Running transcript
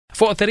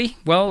4:30.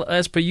 Well,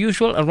 as per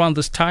usual, around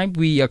this time,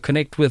 we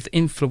connect with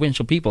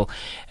influential people.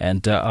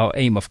 And our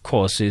aim, of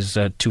course, is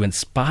to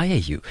inspire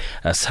you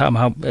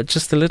somehow,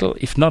 just a little,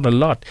 if not a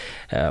lot,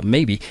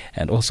 maybe,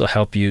 and also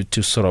help you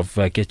to sort of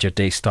get your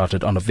day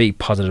started on a very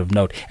positive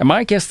note. And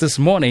my guest this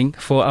morning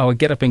for our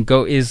Get Up and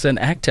Go is an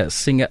actor,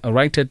 singer,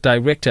 writer,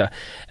 director,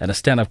 and a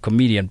stand-up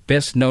comedian,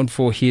 best known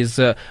for his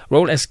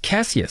role as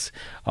Cassius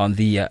on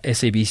the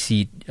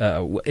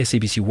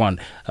SABC1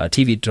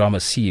 TV drama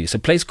series, A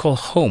Place Called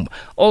Home,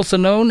 also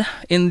known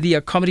in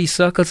the comedy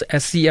circles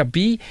as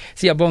CRB.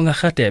 Siyabonga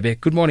Radebe.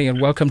 Good morning and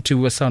welcome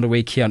to Sound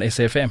Awake here on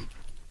SFM.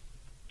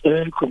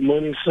 Good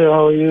morning, sir.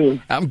 How are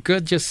you? I'm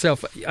good.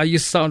 Yourself? Are you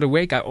sound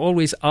awake? I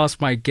always ask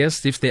my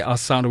guests if they are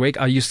sound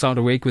awake. Are you sound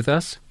awake with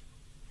us?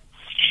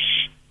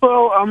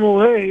 Well, I'm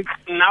awake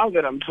now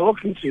that I'm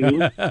talking to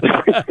you.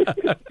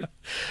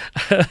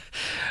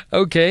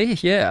 Okay.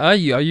 Yeah. Are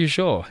you? Are you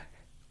sure?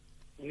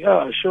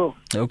 Yeah, sure.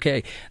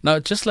 Okay. Now,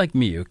 just like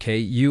me, okay,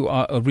 you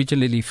are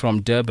originally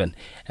from Durban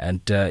and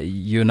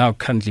you're now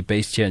currently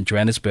based here in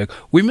Johannesburg.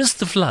 We missed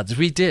the floods.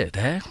 We did,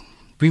 eh?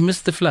 We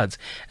missed the floods.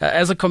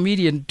 As a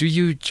comedian, do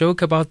you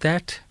joke about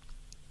that?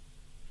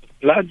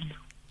 Floods?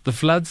 The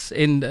floods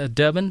in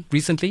Durban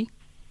recently?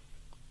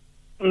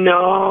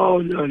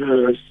 No.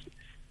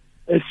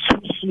 It's too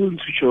soon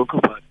to joke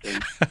about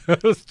them. I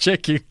was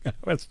checking.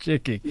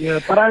 Yeah,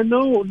 but I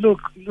know,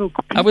 look.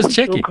 I was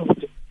checking.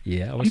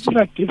 Yeah, people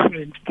are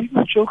different.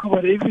 People joke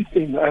about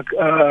everything. Like,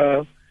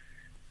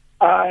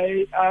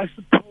 I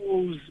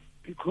suppose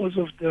because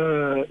of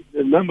the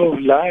number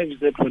of lives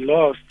that were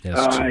lost,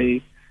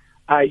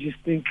 I just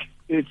think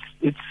it's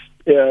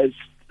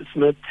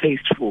not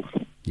tasteful.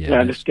 Yeah, I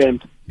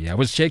understand. Yeah, I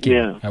was checking.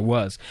 Yeah. I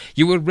was.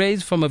 You were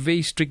raised from a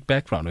very strict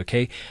background,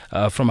 okay?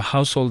 From a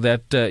household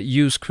that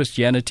used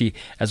Christianity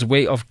as a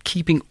way of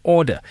keeping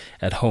order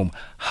at home.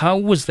 How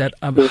was that?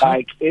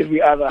 Like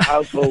every other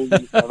household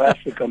in South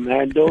Africa,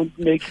 man. Don't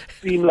make it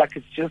seem like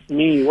it's just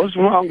me. What's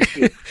wrong with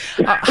you?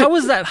 How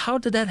was that? How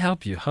did that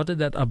help you? How did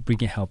that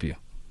upbringing help you?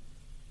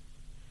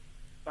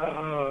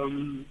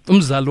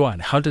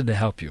 Umzalwane, how did it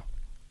help you?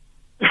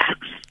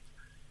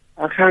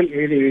 I can't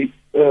really...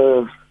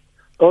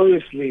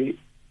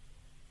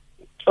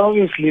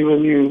 Obviously,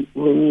 when you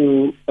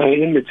are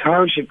in the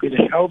township, it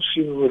helps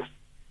you with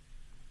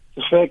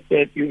the fact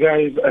that you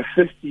guys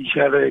assist each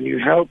other and you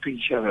help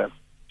each other.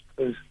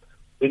 Because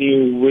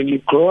when you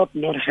grow up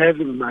not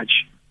having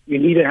much, you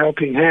need a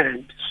helping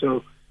hand.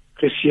 So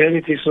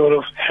Christianity sort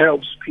of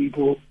helps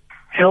people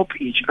help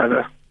each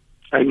other.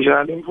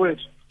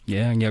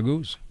 Yeah,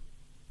 Nyagus.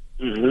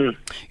 Mm-hmm.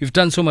 You've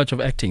done so much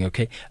of acting,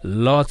 okay?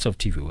 Lots of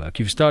TV work.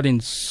 You've starred in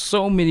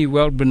so many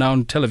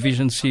well-renowned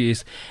television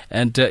series,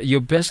 and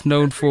you're best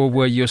known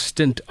for your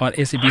stint on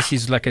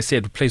SABC's, like I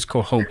said, A Place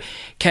Called Home.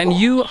 Can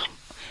I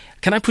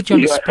put you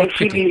on the spot?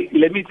 Actually,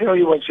 let me tell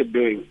you what you're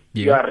doing.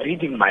 Yeah. You are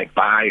reading my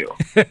bio.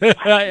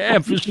 I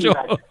am, for sure.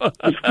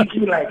 You're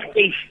speaking like,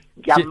 hey,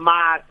 you're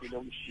mad,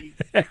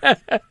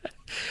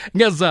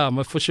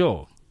 Ngazama, for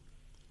sure.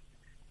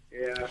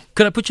 Yeah.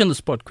 Could I put you on the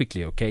spot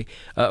quickly, okay?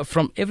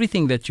 From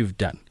everything that you've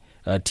done,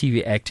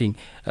 TV acting,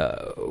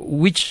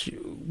 which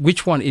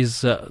one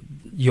is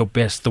your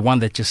best, the one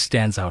that just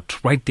stands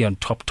out right there on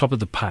top of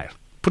the pile?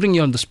 Putting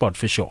you on the spot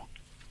for sure.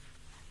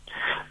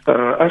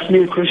 Ask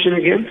me a question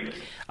again.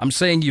 I'm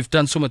saying you've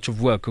done so much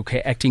of work,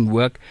 okay? Acting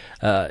work,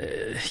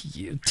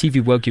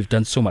 TV work, you've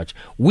done so much.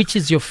 Which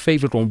is your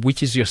favorite one?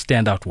 Which is your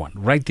standout one?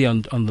 Right there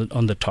on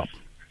the top.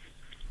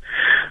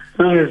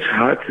 Well, it's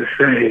hard to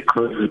say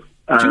because...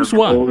 Choose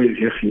one.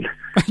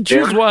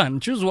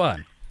 Choose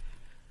one.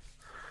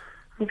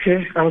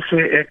 Okay, I'll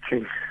say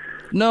acting.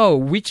 No,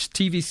 which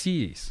TV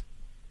series?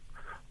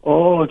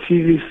 Oh,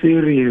 TV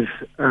series.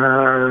 I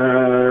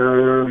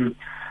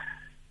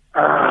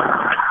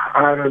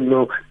don't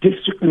know.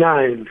 District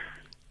 9.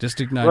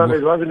 District 9. Well,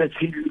 it wasn't a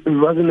series.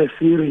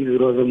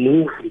 It was a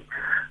movie.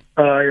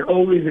 I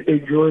always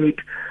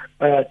enjoyed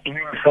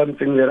doing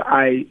something that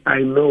I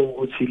know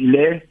which is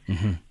le.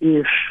 Mm-hmm.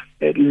 If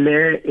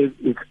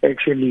it's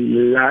actually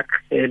luck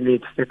and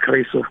it's the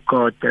grace of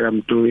God that I'm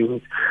doing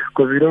it.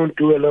 Because we don't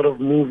do a lot of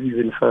movies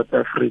in South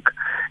Africa,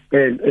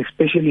 and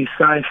especially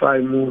sci-fi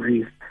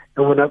movies.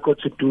 And when I got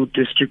to do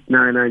District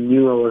 9, I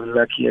knew I was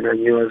lucky and I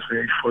knew I was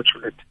very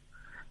fortunate.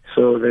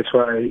 So that's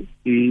why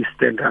he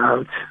stand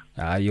out.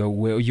 You're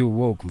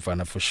woke,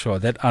 Mfana, for sure.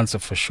 That answer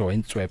for sure.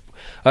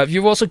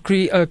 You've also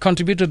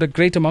contributed a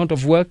great amount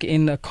of work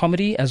in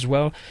comedy as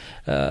well.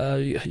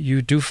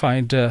 You do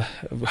find,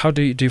 how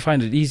do you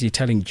find it easy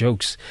telling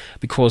jokes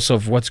because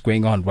of what's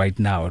going on right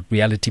now?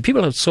 Reality.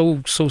 People are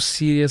so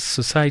serious.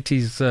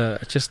 Society's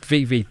just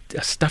very, very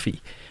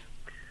stuffy.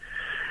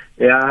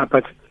 Yeah,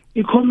 but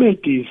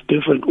comedy is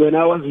different. When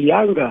I was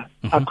younger,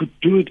 I could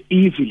do it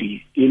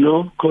easily,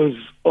 because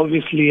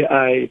obviously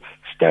I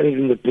started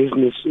in the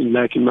business in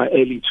my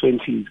early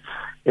 20s,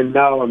 and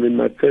now I'm in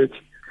my 30s.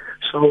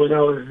 So when I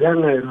was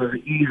younger, it was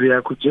easy.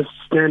 I could just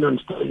stand on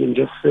stage and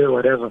just say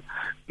whatever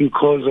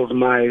because of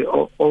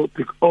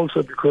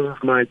also because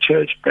of my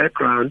church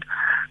background.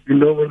 When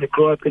you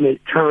grow up in a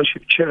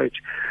township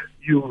church,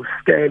 you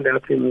stand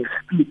up and you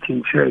speak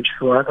in church,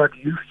 so I got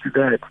used to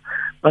that.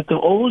 But the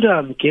older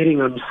I'm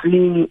getting, I'm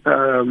seeing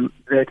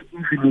that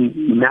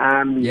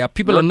even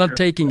people are not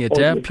taking it.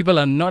 People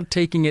are not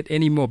taking it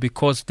anymore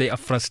because they are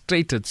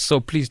frustrated. So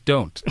please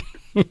don't.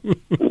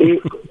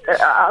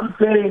 I'm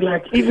saying,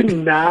 like,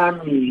 even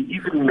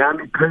Nami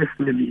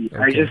personally,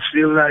 okay. I just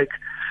feel like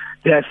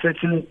there are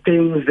certain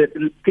things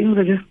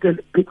are just a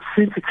bit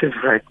sensitive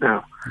right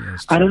now.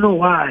 Yes, I don't know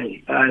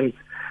why.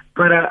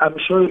 But I'm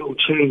sure it will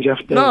change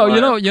after. No,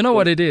 you know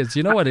what it is.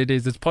 You know what it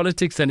is. It's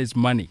politics and it's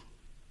money.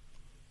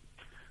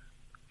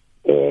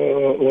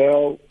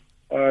 Well,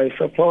 I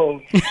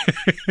suppose.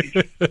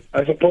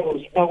 Because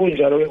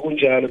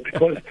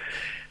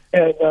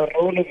the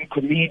role of a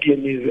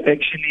comedian is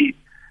actually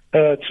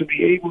to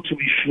be able to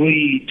be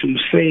free to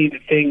say the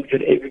things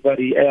that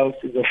everybody else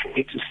is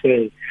afraid to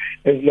say,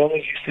 as long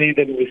as you say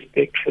them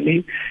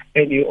respectfully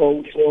and you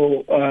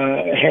also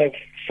have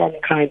some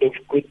kind of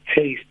good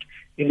taste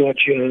in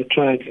what you're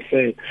trying to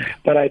say.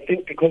 But I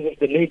think because of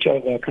the nature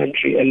of our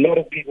country, a lot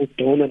of people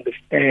don't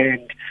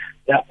understand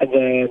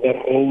the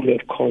role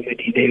of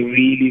comedy. They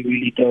really,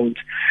 really don't.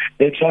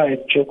 They try and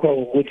joke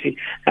about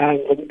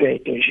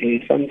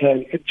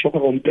sometimes it's joke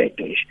about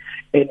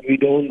and we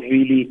don't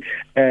really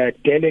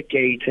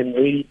delegate and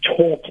really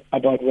talk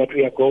about what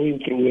we are going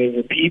through as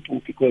a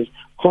people, because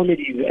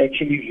comedy is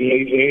actually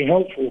very, very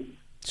helpful.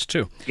 It's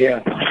true.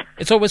 Yeah.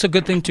 It's always a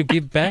good thing to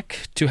give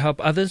back, to help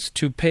others,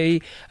 to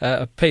pay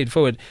it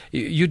forward.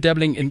 You're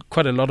dabbling in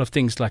quite a lot of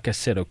things, like I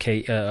said,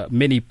 okay,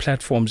 many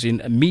platforms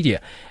in media.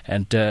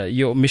 And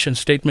your mission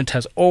statement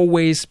has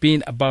always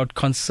been about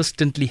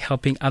consistently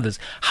helping others.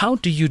 How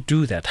do you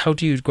do that? How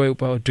do you go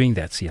about doing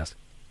that, Siyas?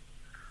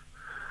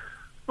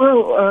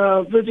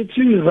 Well, but it's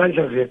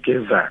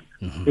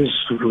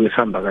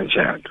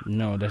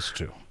No, that's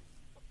true.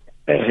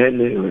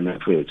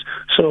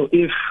 So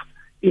if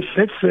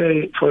let's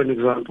say, for an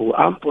example,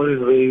 I'm born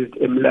and raised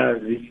in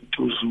Mlazi,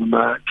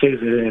 Tuzuma,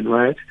 KZN,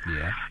 right?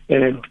 Yeah.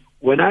 And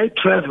when I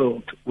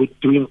traveled with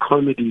doing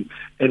comedy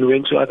and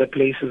went to other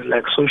places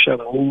like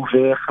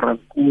Soshanguve,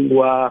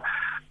 Rankuwa,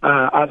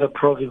 other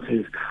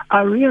provinces,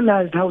 I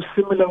realized how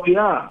similar we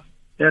are.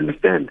 You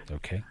understand?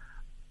 Okay.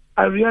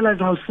 I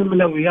realized how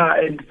similar we are,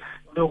 and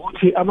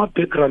I'm a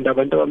background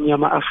abantu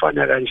abamnyama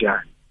afana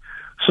kanjani.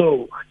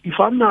 So if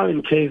I'm now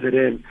in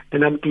KZN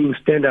and I'm doing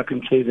stand-up in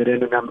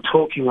KZN and I'm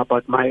talking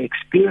about my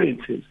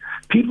experiences,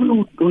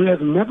 people who have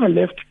never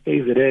left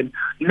KZN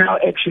now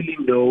actually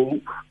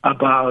know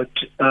about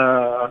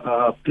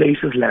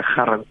places like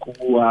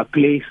Garankuwa,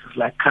 places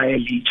like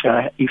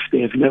Khayelitsha, if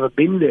they have never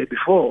been there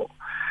before.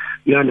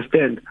 You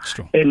understand?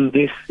 And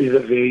this is a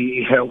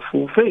very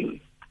helpful thing,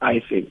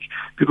 I think,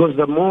 because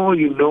the more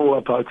you know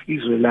about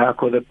Israel,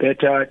 the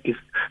better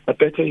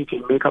you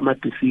can make a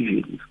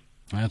decisions.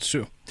 That's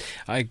true.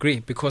 I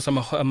agree, because I'm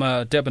a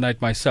Durbanite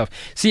myself.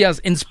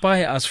 Siyas,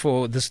 inspire us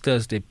for this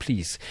Thursday,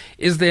 please.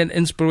 Is there an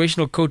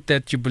inspirational quote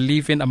that you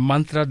believe in, a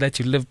mantra that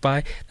you live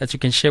by, that you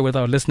can share with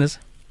our listeners?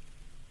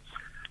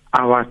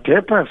 Our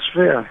deeper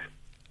sphere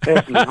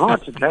is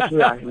not that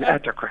we are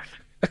inadequate.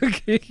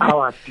 Okay.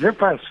 Our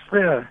deeper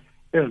sphere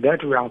is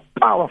that we are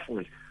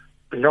powerful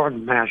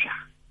beyond measure.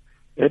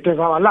 It is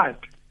our light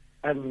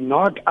and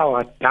not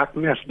our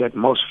darkness that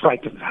most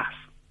frightens us.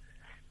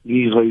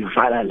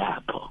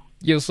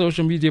 Your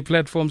social media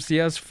platform,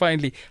 Siyas,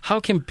 finally, how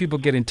can people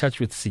get in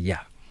touch with Siya?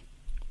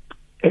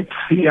 It's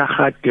Siya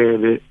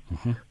Radebe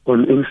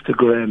on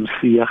Instagram,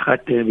 Siya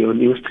Radebe on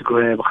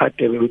Instagram,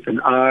 Radebe with an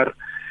R,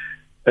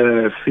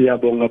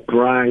 Siyabonga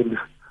Brian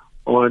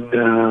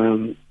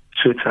on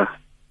Twitter.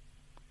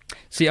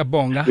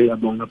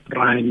 Siyabonga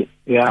Brian,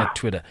 yeah. At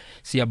Twitter.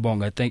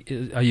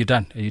 Siyabonga, are you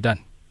done?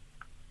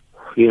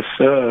 Yes,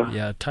 sir.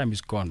 Yeah, time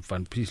is gone,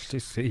 fun. Please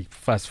say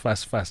fast.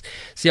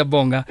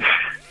 Siyabonga,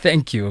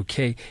 thank you,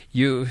 okay?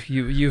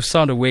 You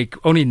sound awake.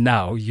 Only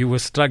now. You were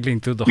struggling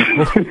through the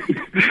whole...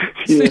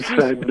 Yes,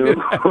 I know.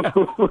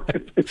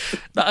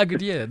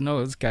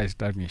 No, this guy's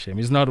driving me shame.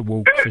 He's not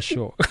woke for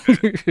sure.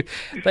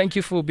 Thank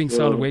you for being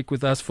sound awake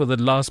with us for the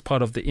last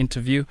part of the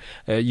interview.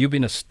 You've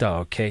been a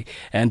star, okay?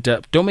 And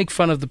don't make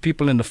fun of the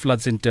people in the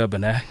floods in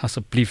Durban, That's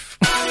a belief.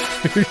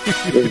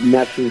 There's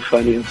nothing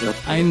funny about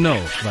that. I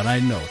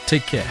know.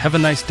 Take care. Have a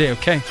nice day,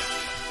 okay?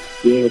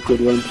 Yeah,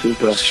 good one too,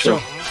 bro. Sure.